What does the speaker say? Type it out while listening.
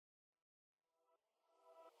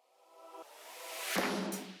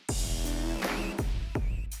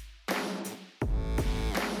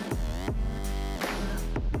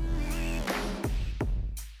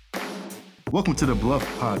Welcome to the BLUF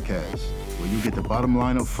podcast, where you get the bottom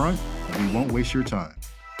line up front and we won't waste your time.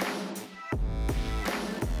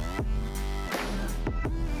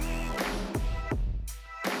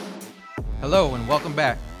 Hello and welcome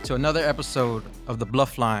back to another episode of the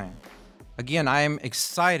BLUF Line. Again, I am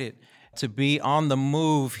excited to be on the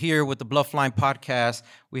move here with the BLUF Line podcast.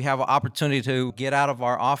 We have an opportunity to get out of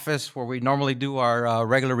our office where we normally do our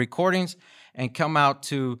regular recordings and come out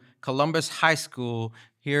to Columbia High School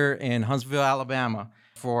here in Huntsville, Alabama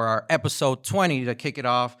for our episode 20 to kick it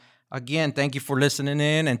off. Again, thank you for listening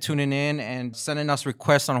in and tuning in and sending us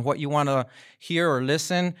requests on what you want to hear or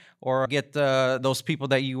listen, or get those people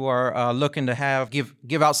that you are looking to have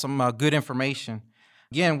give out some good information.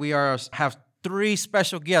 Again, we have three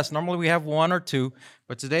special guests. Normally we have one or two,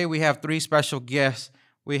 but today we have three special guests.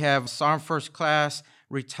 We have Sergeant First Class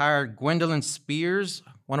retired Gwendolyn Spears,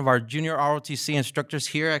 one of our junior ROTC instructors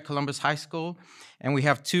here at Columbia High School. And we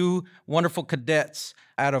have two wonderful cadets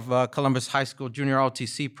out of Columbia High School Junior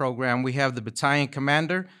ROTC program. We have the Battalion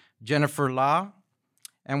Commander, Jennifer Law,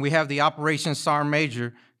 and we have the Operations Sergeant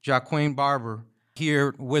Major, Jaqueen Barber,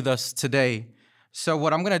 here with us today. So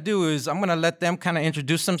what I'm going to do is I'm going to let them kind of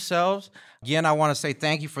introduce themselves. Again, I want to say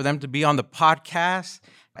thank you for them to be on the podcast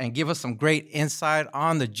and give us some great insight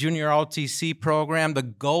on the Junior ROTC program. The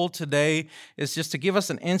goal today is just to give us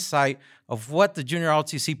an insight of what the Junior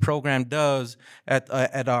ROTC program does at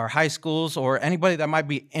our high schools, or anybody that might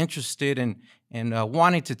be interested in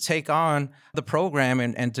wanting to take on the program,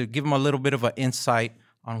 and to give them a little bit of an insight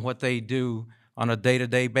on what they do on a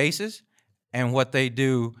day-to-day basis and what they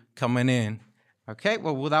do coming in. Okay,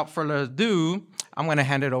 well, without further ado, I'm going to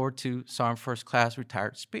hand it over to Sergeant First Class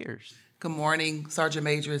retired Spears. Good morning, Sergeant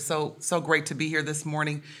Major. It's so great to be here this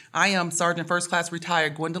morning. I am Sergeant First Class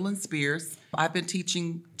retired Gwendolyn Spears. I've been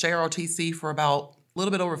teaching JROTC for about a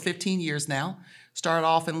little bit over 15 years now. Started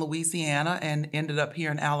off in Louisiana and ended up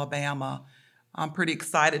here in Alabama. I'm pretty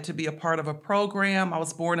excited to be a part of a program. I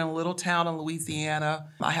was born in a little town in Louisiana.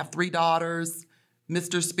 I have three daughters.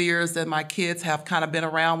 Mr. Spears and my kids have kind of been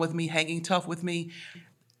around with me, hanging tough with me.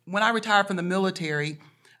 When I retired from the military,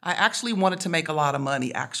 I actually wanted to make a lot of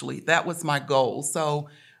money, actually. That was my goal. So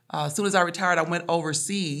as soon as I retired, I went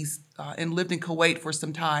overseas and lived in Kuwait for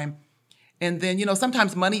some time. And then,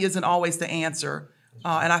 sometimes money isn't always the answer.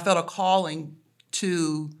 And I felt a calling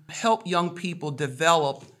to help young people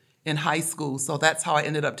develop in high school. So that's how I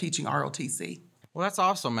ended up teaching ROTC. Well, that's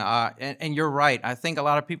awesome, and you're right. I think a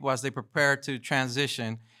lot of people, as they prepare to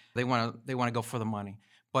transition, they want to go for the money.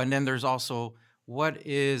 But then there's also, what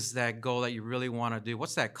is that goal that you really want to do?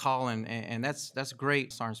 What's that calling? And that's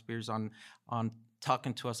great, Sergeant Spears, on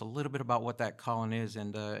talking to us a little bit about what that calling is.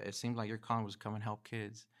 And it seems like your calling was to come and help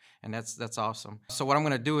kids, and that's awesome. So what I'm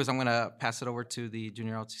going to do is I'm going to pass it over to the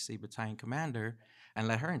Junior ROTC Battalion Commander and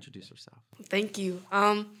let her introduce herself. Thank you.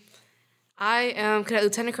 I am Cadet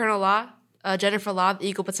Lieutenant Colonel Law. Jennifer Law, the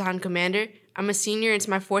Eagle Battalion Commander. I'm a senior. It's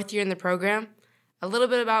my fourth year in the program. A little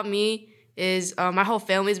bit about me is my whole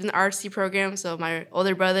family's been in the RC program. So my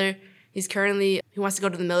older brother, he wants to go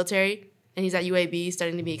to the military, and he's at UAB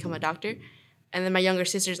studying to become a doctor. And then my younger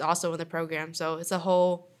sister's also in the program. So it's a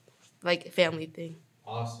whole family thing.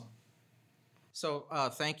 Awesome. So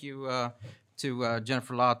thank you to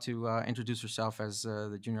Jennifer Law to introduce herself as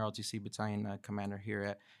the Junior ROTC Battalion Commander here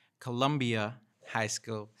at Columbia High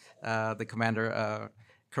School. The commander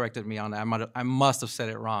corrected me on that. I must have said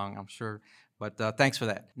it wrong, I'm sure. But thanks for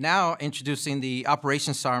that. Now introducing the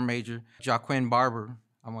Operations Sergeant Major, Jaqueen Barber.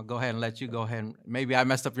 I'm going to go ahead and let you go ahead. Maybe I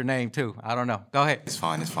messed up your name too. I don't know. Go ahead. It's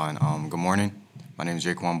fine. Good morning. My name is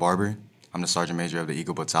Jaqueen Barber. I'm the Sergeant Major of the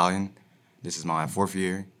Eagle Battalion. This is my fourth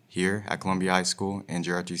year here at Columbia High School in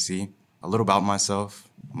JROTC. A little about myself.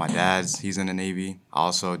 My he's in the Navy. I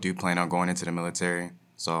also do plan on going into the military.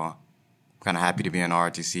 So kind of happy to be in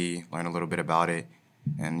ROTC, learn a little bit about it,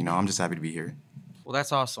 and I'm just happy to be here. Well,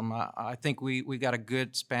 that's awesome. I think we got a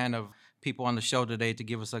good span of people on the show today to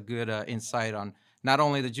give us a good insight on not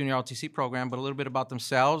only the Junior ROTC program, but a little bit about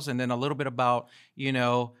themselves, and then a little bit about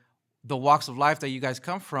the walks of life that you guys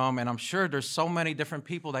come from. And I'm sure there's so many different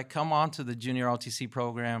people that come onto the Junior ROTC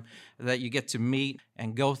program that you get to meet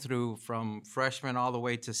and go through from freshman all the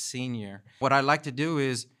way to senior. What I'd like to do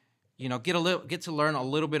is get to learn a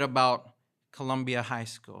little bit about Columbia High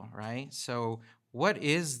School, right? So what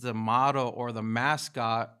is the motto or the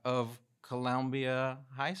mascot of Columbia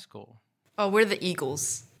High School? Oh, we're the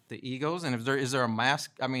Eagles. The Eagles? And is there a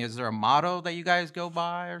motto that you guys go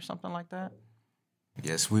by or something like that?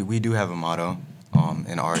 Yes, we do have a motto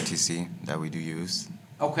in ROTC that we do use.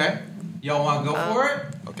 Okay. Y'all want to go for it?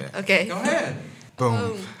 Okay. Okay. Go ahead.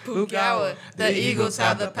 Boom. Pugawa. The Eagles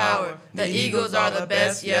have the power. The Eagles are the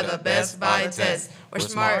best, yeah, the best by a test. We're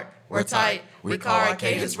smart, we're tight, we call our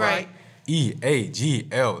cadence right. EAGLES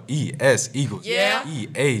Eagles. Yeah.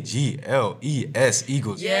 EAGLES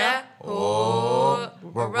Eagles. Yeah. Oh,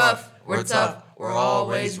 we're rough, we're tough, we're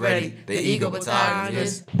always ready. The Eagle Battalion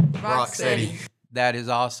is rock steady. That is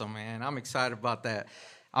awesome, man. I'm excited about that.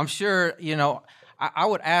 I'm sure, I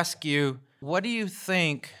would ask you, what do you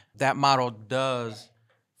think that motto does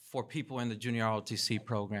for people in the junior ROTC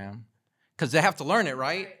program? Because they have to learn it,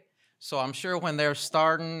 right? So I'm sure when they're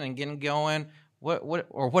starting and getting going,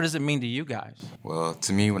 what does it mean to you guys? Well,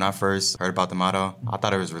 to me, when I first heard about the motto, I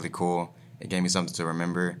thought it was really cool. It gave me something to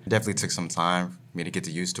remember. It definitely took some time for me to get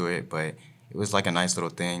used to it, but it was like a nice little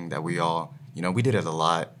thing that we all, we did it a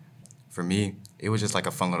lot. For me, it was just like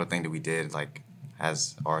a fun little thing that we did, like,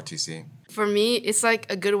 as ROTC. For me, it's like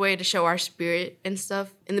a good way to show our spirit and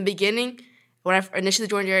stuff. In the beginning, when I initially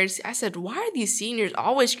joined JROTC, I said, why are these seniors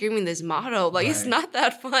always screaming this motto? Like, It's not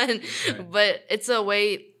that fun. Right. But it's a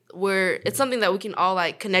way where it's something that we can all,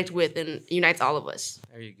 like, connect with and unites all of us.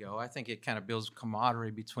 There you go. I think it kind of builds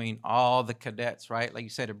camaraderie between all the cadets, right? Like you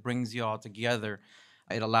said, it brings you all together.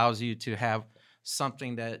 It allows you to have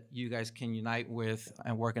something that you guys can unite with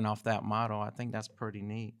and working off that motto. I think that's pretty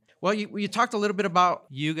neat. Well, you talked a little bit about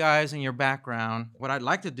you guys and your background. What I'd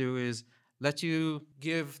like to do is let you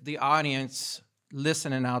give the audience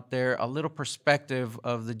listening out there a little perspective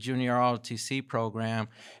of the junior ROTC program.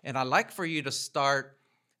 And I'd like for you to start,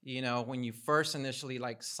 when you first initially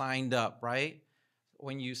signed up, right?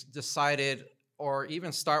 When you decided, or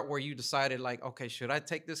even start where you decided okay, should I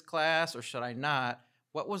take this class or should I not?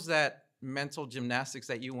 What was that mental gymnastics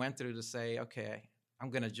that you went through to say, okay,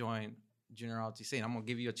 I'm going to join junior ROTC, and I'm going to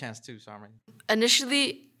give you a chance too, Sarma.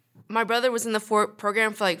 Initially, my brother was in the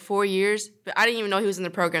program for 4 years, but I didn't even know he was in the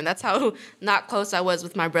program. That's how not close I was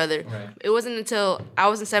with my brother. Right. It wasn't until I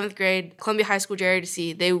was in 7th grade, Columbia High School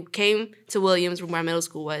JROTC, they came to Williams, where my middle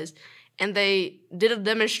school was, and they did a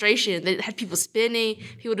demonstration. They had people spinning,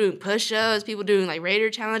 people doing push-ups, people doing Raider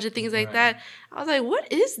Challenge and things like that. I was like, what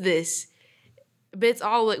is this? But it's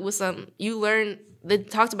all with you learn. They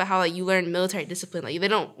talked about how you learn military discipline. They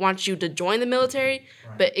don't want you to join the military,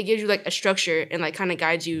 but it gives you a structure and kind of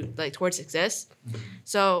guides you towards success. Mm-hmm.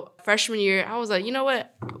 So freshman year, I was like, you know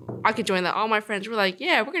what, I could join that. All my friends were like,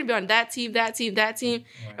 yeah, we're gonna be on that team,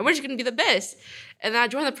 and we're just gonna be the best. And then I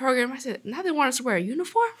joined the program. I said, now they want us to wear a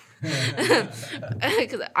uniform, because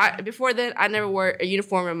before then I never wore a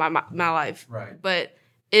uniform in my life. Right. But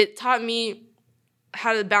it taught me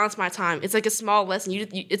how to balance my time. It's a small lesson.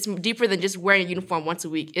 It's deeper than just wearing a uniform once a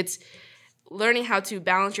week. It's learning how to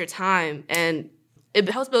balance your time, and it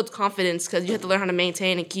helps build confidence because you have to learn how to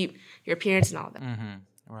maintain and keep your appearance and all that.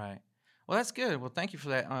 Mm-hmm. Right. Well, that's good. Well, thank you for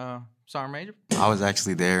that, Sergeant Major. I was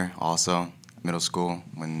actually there also, middle school,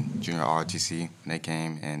 when junior ROTC, when they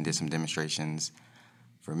came and did some demonstrations.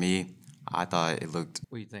 For me, I thought it looked...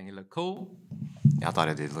 What do you think? It looked cool? Yeah, I thought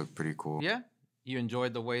it did look pretty cool. Yeah? You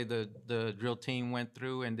enjoyed the way the drill team went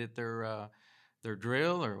through and did their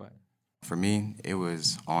drill, or what? For me, it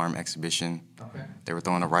was arm exhibition. Okay. They were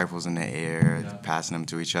throwing the rifles in the air, passing them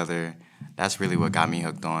to each other. That's really what got me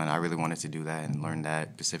hooked on. I really wanted to do that and learn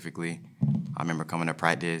that specifically. I remember coming to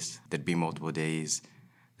practice. There'd be multiple days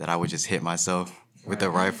that I would just hit myself with the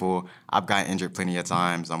rifle. I've gotten injured plenty of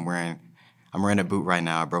times. I'm wearing a boot right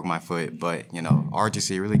now. I broke my foot, but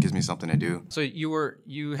ROTC really gives me something to do. So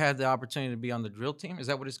you had the opportunity to be on the drill team? Is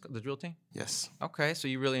that what it's the drill team? Yes. Okay, so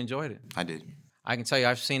you really enjoyed it. I did. I can tell you,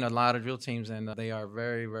 I've seen a lot of drill teams, and they are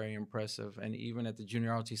very, very impressive. And even at the junior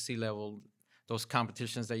ROTC level, those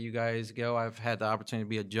competitions that you guys go, I've had the opportunity to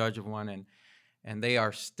be a judge of one, and they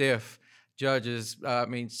are stiff judges.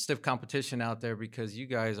 Stiff competition out there because you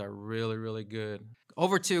guys are really, really good.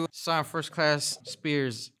 Over to Sergeant First Class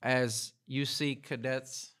Spears. As you see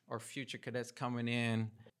cadets or future cadets coming in,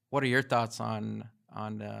 what are your thoughts on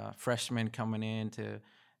freshmen coming in to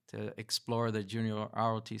explore the junior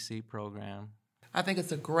ROTC program? I think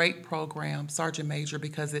it's a great program, Sergeant Major,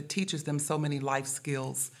 because it teaches them so many life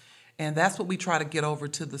skills. And that's what we try to get over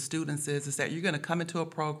to the students is that you're going to come into a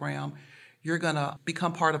program, you're going to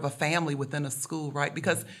become part of a family within a school, right?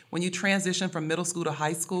 Because when you transition from middle school to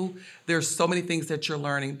high school, there's so many things that you're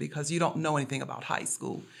learning because you don't know anything about high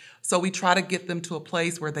school. So we try to get them to a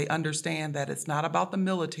place where they understand that it's not about the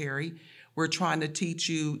military. We're trying to teach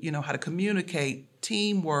you, how to communicate,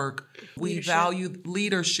 teamwork. We value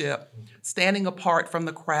leadership, standing apart from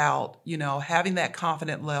the crowd, having that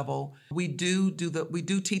confident level. We do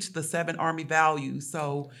teach the 7 Army values.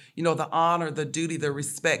 So, the honor, the duty, the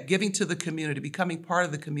respect, giving to the community, becoming part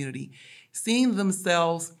of the community, seeing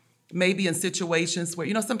themselves maybe in situations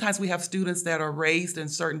where, sometimes we have students that are raised in a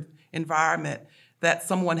certain environment that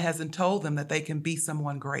someone hasn't told them that they can be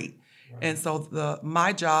someone great. Right. And so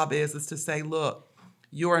my job is to say, look,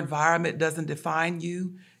 your environment doesn't define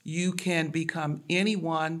you. You can become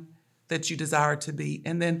anyone that you desire to be.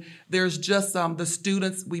 And then there's just the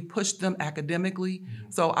students, we push them academically.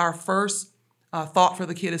 Mm-hmm. So our first thought for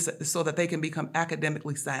the kid is so that they can become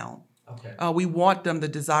academically sound. Okay. We want them the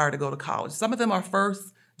desire to go to college. Some of them are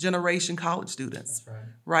first generation college students. That's right.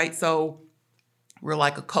 Right? So we're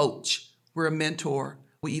like a coach. We're a mentor.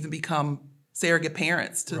 We even become surrogate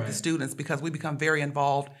parents to the students because we become very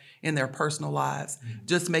involved in their personal lives,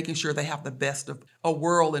 just making sure they have the best of a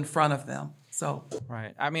world in front of them. So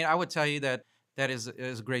right. I mean, I would tell you that is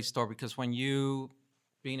a great story because when you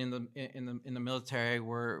being in the military,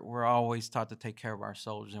 we're always taught to take care of our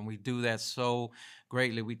soldiers, and we do that so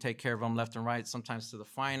greatly. We take care of them left and right, sometimes to the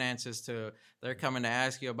finances, to they're coming to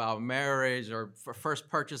ask you about marriage or for first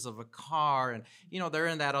purchase of a car, and they're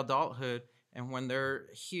in that adulthood. And when they're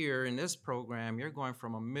here in this program, you're going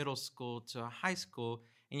from a middle school to a high school.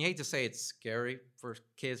 And you hate to say it's scary for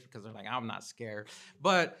kids because they're like, I'm not scared.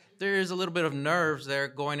 But there is a little bit of nerves there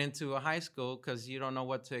going into a high school because you don't know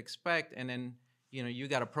what to expect. And then, you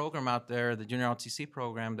got a program out there, the Junior ROTC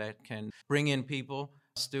program, that can bring in people,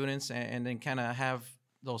 students, and then kind of have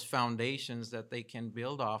those foundations that they can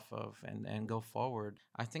build off of and go forward.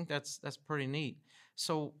 I think that's pretty neat.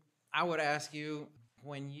 So I would ask you,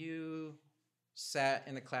 when you sat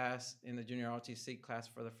in the class, in the Junior ROTC class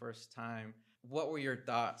for the first time, what were your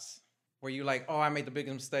thoughts? Were you like, oh, I made the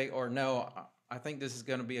biggest mistake, or no, I think this is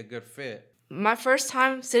going to be a good fit? My first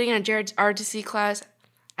time sitting in a JROTC class,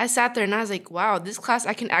 I sat there and I was like, wow, this class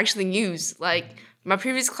I can actually use. Like, my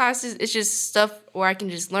previous classes, it's just stuff where I can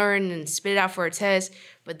just learn and spit it out for a test.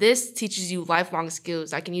 But this teaches you lifelong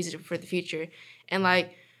skills. I can use it for the future. And,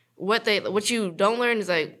 like, what you don't learn is,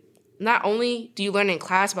 like, not only do you learn in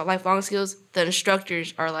class about lifelong skills, the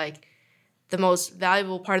instructors are, like, the most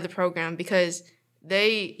valuable part of the program because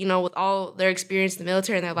they, with all their experience in the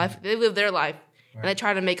military and their life, they live their life. Right. And they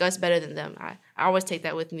try to make us better than them. I always take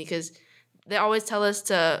that with me because they always tell us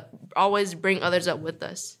to always bring others up with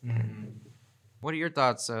us. Mm-hmm. What are your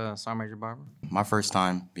thoughts, Sergeant Major Barber? My first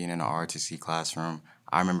time being in an ROTC classroom,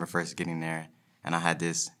 I remember first getting there, and I had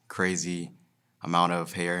this crazy amount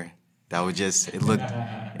of hair that would just, it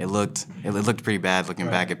looked pretty bad looking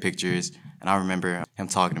back at pictures. And I remember him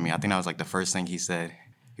talking to me. I think that was like the first thing he said.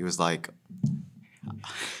 He was like,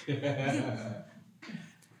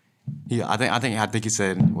 I think he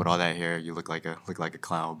said, with all that hair, you look like a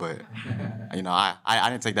clown. But I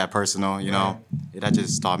didn't take that personal. That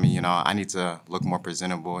just taught me. I need to look more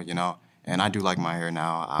presentable. And I do like my hair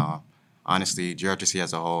now. Honestly, JROTC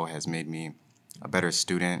as a whole has made me a better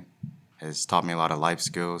student. Has taught me a lot of life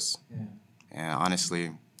skills. Yeah. And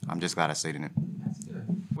honestly, I'm just glad I stayed in it. That's good.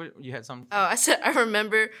 What, you had something? Oh, I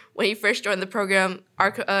remember when he first joined the program,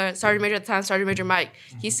 our Sergeant Major at the time, Sergeant Major Mike,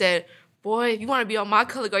 he said, boy, if you want to be on my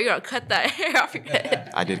color guard, you got to cut that hair off your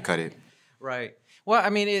head. I did cut it. Right. Well,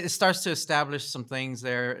 I mean, it starts to establish some things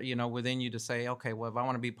there, within you to say, okay, well, if I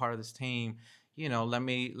want to be part of this team, let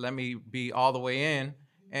me be all the way in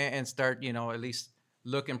and start, at least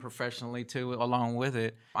looking professionally too along with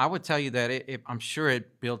it. I would tell you that I'm sure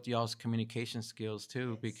it built y'all's communication skills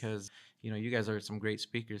too, because you guys are some great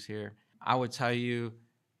speakers here. I would tell you,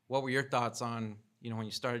 what were your thoughts on when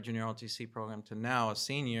you started Junior ROTC program to now a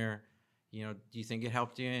senior? Do you think it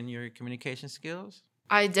helped you in your communication skills?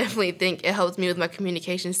 I definitely think it helped me with my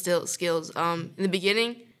communication skills. In the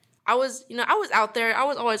beginning, I was out there. I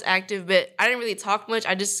was always active, but I didn't really talk much.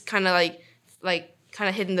 I just kind of like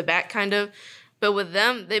hid in the back kind of. But with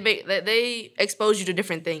them, they expose you to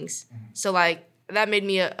different things. Mm-hmm. So, that made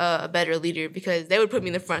me a better leader because they would put me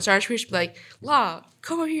in the front. Sergeant Spears would be like, La,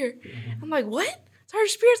 come over here. Mm-hmm. I'm like, what? Sergeant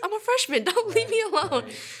Spears, I'm a freshman. Don't leave me alone.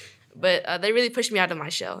 But they really pushed me out of my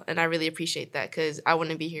shell, and I really appreciate that because I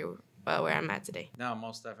wouldn't be here where I'm at today. No,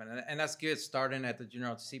 most definitely. And that's good starting at the Junior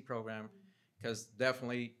ROTC program because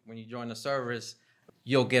definitely when you join the service,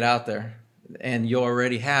 you'll get out there, and you'll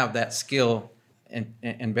already have that skill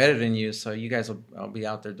embedded in you, so you guys will be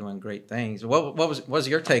out there doing great things. What was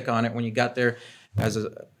your take on it when you got there as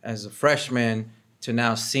a freshman to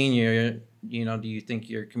now senior? Do you think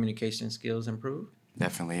your communication skills improved?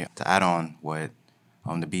 Definitely. To add on what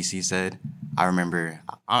the BC said, I remember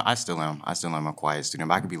I still am a quiet student,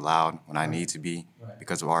 but I could be loud when I need to be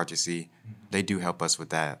because of ROTC. They do help us with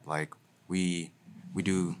that. Like we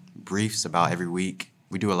do briefs about every week.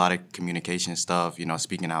 We do a lot of communication stuff,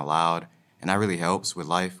 speaking out loud. And that really helps with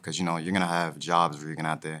life because, you're going to have jobs where you're going to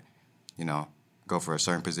have to, go for a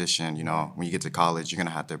certain position. You know, when you get to college, you're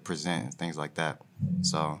going to have to present and things like that.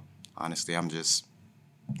 So, honestly, I'm just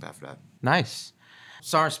glad for that. Nice.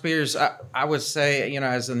 Sergeant Spears, I would say,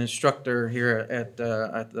 as an instructor here at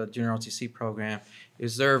the Junior ROTC program,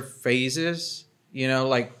 is there phases,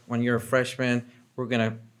 like when you're a freshman, we're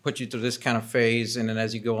going to put you through this kind of phase, and then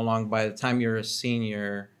as you go along, by the time you're a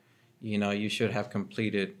senior, you should have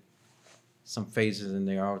completed some phases in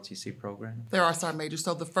the ROTC program? There are sergeant majors.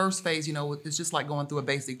 So the first phase, is just like going through a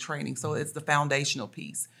basic training. So it's the foundational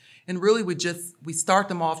piece. And really we start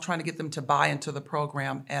them off trying to get them to buy into the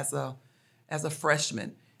program as a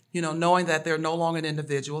freshman, knowing that they're no longer an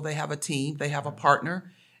individual, they have a team, they have a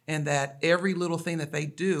partner, and that every little thing that they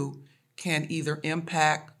do can either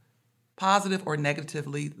impact positive or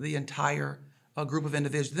negatively the entire group of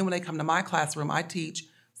individuals. Then when they come to my classroom, I teach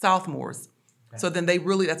sophomores. Okay. So then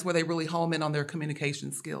that's where they really home in on their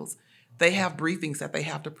communication skills. They have briefings that they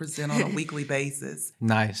have to present on a weekly basis.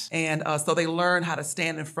 Nice. And so they learn how to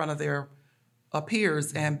stand in front of their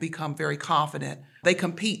peers and become very confident. They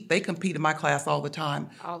compete in my class all the time.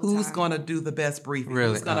 Who's going to do the best briefing?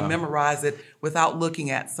 Really? Who's going to memorize it without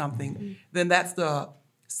looking at something? Mm-hmm. Then that's the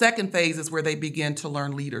second phase, is where they begin to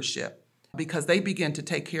learn leadership, because they begin to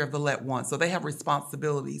take care of the let one. So they have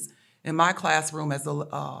responsibilities. In my classroom as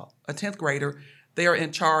a 10th grader, they are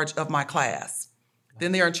in charge of my class.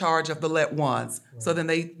 Then they are in charge of the let ones. Right. So then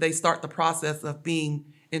they start the process of being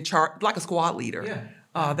in charge, like a squad leader.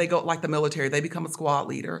 Yeah. They go like the military, they become a squad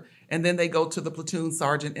leader. And then they go to the platoon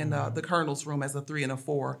sergeant in the colonel's room as a 3 and a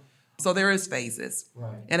 4. So there is phases.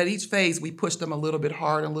 Right. And at each phase, we push them a little bit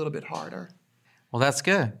harder, a little bit harder. Well, that's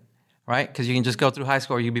good, right? Because you can just go through high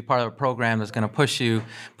school, or you can be part of a program that's going to push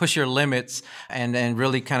your limits, and then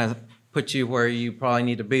really kind of put you where you probably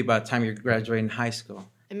need to be by the time you're graduating high school.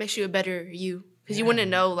 It makes you a better you, because you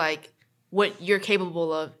wouldn't know what you're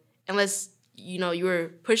capable of unless you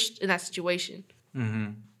were pushed in that situation.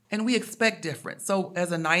 Mm-hmm. And we expect different. So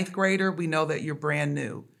as a 9th grader, we know that you're brand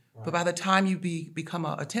new. Right. But by the time you become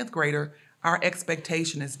a 10th grader, our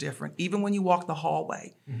expectation is different, even when you walk the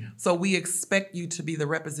hallway. Mm-hmm. So we expect you to be the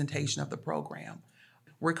representation of the program.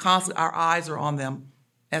 We're constantly, our eyes are on them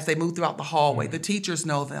as they move throughout the hallway. Mm-hmm. The teachers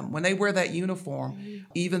know them. When they wear that uniform,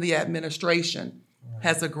 even the administration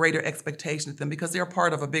has a greater expectation of them, because they're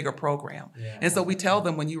part of a bigger program. Yeah. And so we tell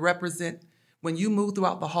them, when you move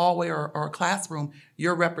throughout the hallway or a classroom,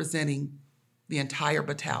 you're representing the entire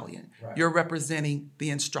battalion. Right. You're representing the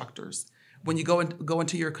instructors. When you go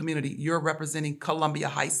into your community, you're representing Columbia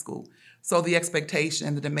High School. So the expectation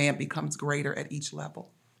and the demand becomes greater at each level.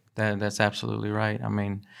 That's absolutely right. I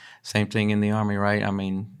mean, same thing in the Army, right? I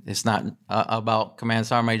mean, it's not about Command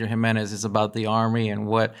Sergeant Major Jimenez. It's about the Army and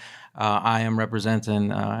what I am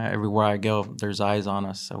representing. Everywhere I go, there's eyes on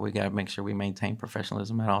us. So we got to make sure we maintain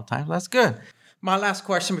professionalism at all times. That's good. My last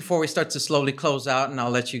question before we start to slowly close out, and I'll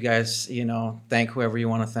let you guys, thank whoever you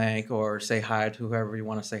want to thank or say hi to whoever you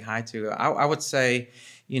want to say hi to. I would say,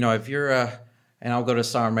 if you're and I'll go to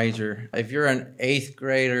Sergeant Major, if you're an 8th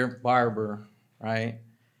grader barber, right,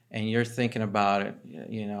 and you're thinking about it,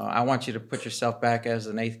 I want you to put yourself back as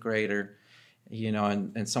an 8th grader,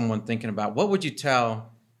 and someone thinking about, what would you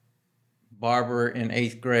tell barber in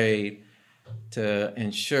 8th grade to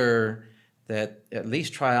ensure that at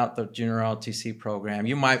least try out the Junior ROTC program?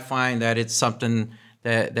 You might find that it's something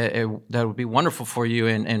that would be wonderful for you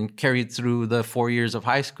and carry it through the 4 years of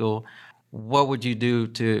high school. What would you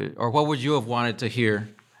do or what would you have wanted to hear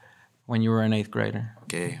when you were an 8th grader?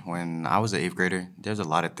 Okay, when I was an 8th grader, there's a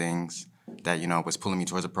lot of things that, was pulling me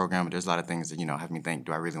towards the program, but there's a lot of things that, have me think,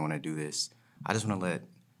 do I really want to do this? I just want to let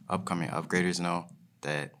upcoming upgraders know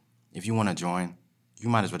that if you want to join, you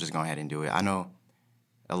might as well just go ahead and do it. I know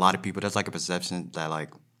a lot of people, there's like a perception that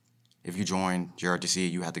if you join JROTC,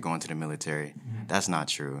 you have to go into the military. Mm-hmm. That's not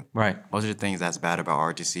true. Right. Most of the things that's bad about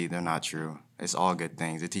ROTC, they're not true. It's all good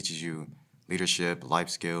things. It teaches you leadership, life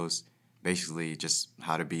skills, basically just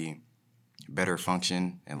how to be better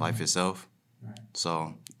function in life itself. Right.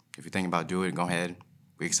 So if you're thinking about doing it, go ahead.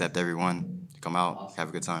 We accept everyone. Come out, have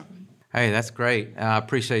a good time. Hey, that's great. I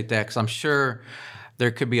appreciate that, because I'm sure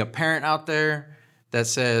there could be a parent out there that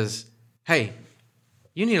says, hey,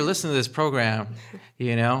 you need to listen to this program,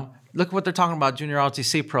 Look what they're talking about, Junior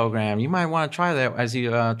ROTC program. You might want to try that as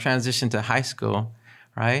you transition to high school,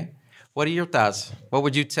 right? What are your thoughts? What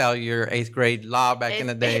would you tell your 8th grade law back in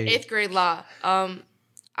the day? 8th grade law.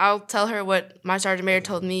 I'll tell her what my Sergeant Major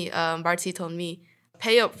told me, Barty told me.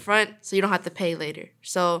 Pay up front so you don't have to pay later.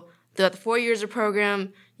 So throughout the 4 years of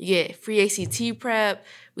program, you get free ACT prep.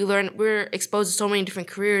 We're exposed to so many different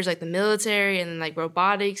careers, like the military and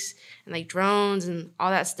robotics and drones and all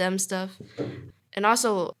that STEM stuff. And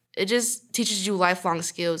also, it just teaches you lifelong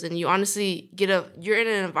skills, and you honestly you're in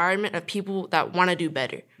an environment of people that want to do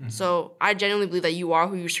better. Mm-hmm. So I genuinely believe that you are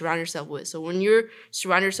who you surround yourself with. So when you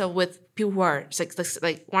surround yourself with people who are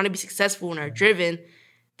like want to be successful and are driven,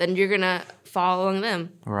 then you're gonna follow along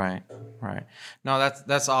them. Right. No,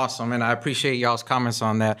 that's awesome, and I appreciate y'all's comments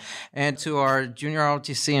on that. And to our junior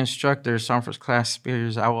ROTC instructors, Sergeant First Class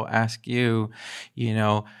Spears, I will ask you,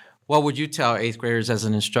 what would you tell 8th graders as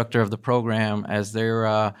an instructor of the program as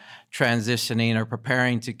they're transitioning or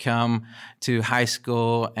preparing to come to high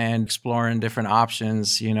school and exploring different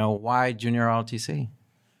options? Why junior ROTC?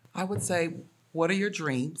 I would say, what are your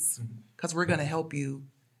dreams? Because we're going to help you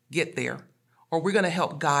get there, or we're going to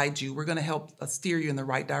help guide you. We're going to help steer you in the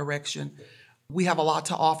right direction. We have a lot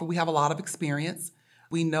to offer. We have a lot of experience.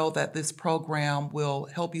 We know that this program will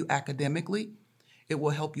help you academically. It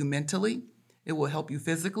will help you mentally. It will help you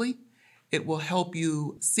physically. It will help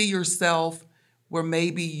you see yourself where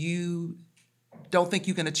maybe you don't think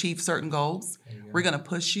you can achieve certain goals. We're going to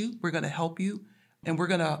push you. We're going to help you, and we're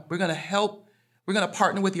going to help. We're going to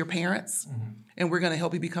partner with your parents, and we're going to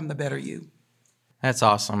help you become the better you. That's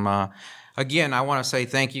awesome. Again, I want to say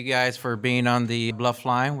thank you guys for being on the BLUF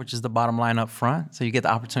line, which is the bottom line up front. So you get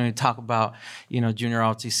the opportunity to talk about, junior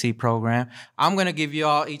ROTC program. I'm going to give you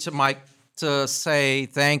all each a mic to say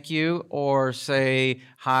thank you or say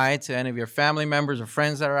hi to any of your family members or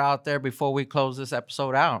friends that are out there before we close this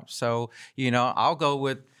episode out. So, I'll go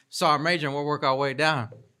with Sergeant Major and we'll work our way down.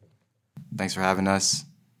 Thanks for having us.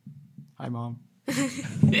 Hi, Mom.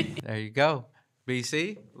 There you go.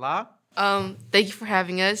 BC, La? Thank you for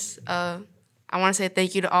having us. I want to say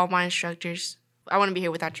thank you to all my instructors. I wouldn't be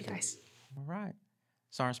here without you guys. All right.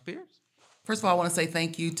 Sergeant Spears? First of all, I want to say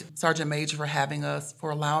thank you to Sergeant Major for having us, for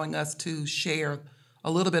allowing us to share a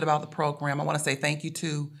little bit about the program. I want to say thank you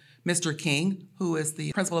to Mr. King, who is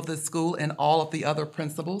the principal of this school, and all of the other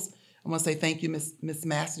principals. I want to say thank you, Ms.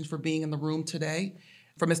 Maston, for being in the room today.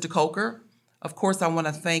 For Mr. Coker, of course, I want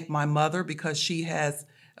to thank my mother because she has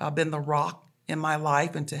been the rock in my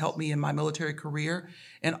life and to help me in my military career,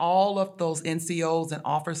 and all of those NCOs and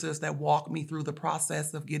officers that walked me through the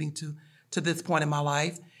process of getting to this point in my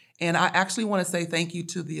life. And I actually want to say thank you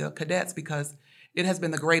to the cadets because it has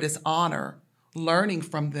been the greatest honor learning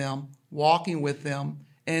from them, walking with them,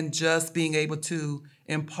 and just being able to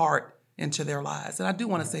impart into their lives. And I do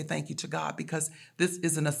want to say thank you to God because this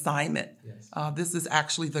is an assignment. Yes. This is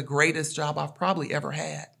actually the greatest job I've probably ever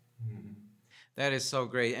had. That is so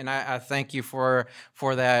great. And I thank you for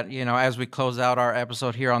that. As we close out our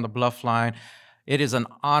episode here on the BLUF line, it is an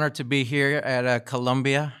honor to be here at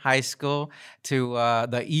Columbia High School to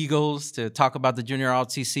the Eagles to talk about the junior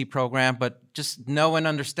ROTC program. But just know and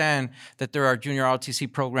understand that there are junior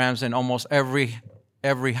ROTC programs in almost every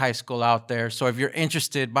high school out there. So if you're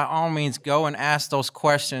interested, by all means, go and ask those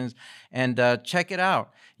questions and check it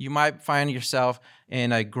out. You might find yourself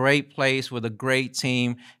in a great place with a great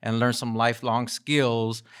team and learn some lifelong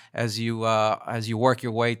skills as you work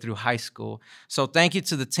your way through high school. So thank you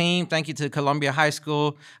to the team. Thank you to Columbia High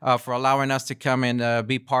School for allowing us to come and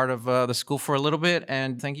be part of the school for a little bit.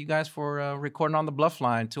 And thank you guys for recording on the BLUF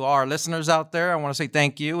line. To all our listeners out there, I want to say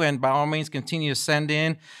thank you. And by all means, continue to send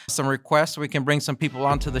in some requests so we can bring some people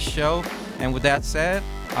onto the show. And with that said,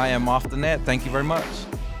 I am off the net. Thank you very much.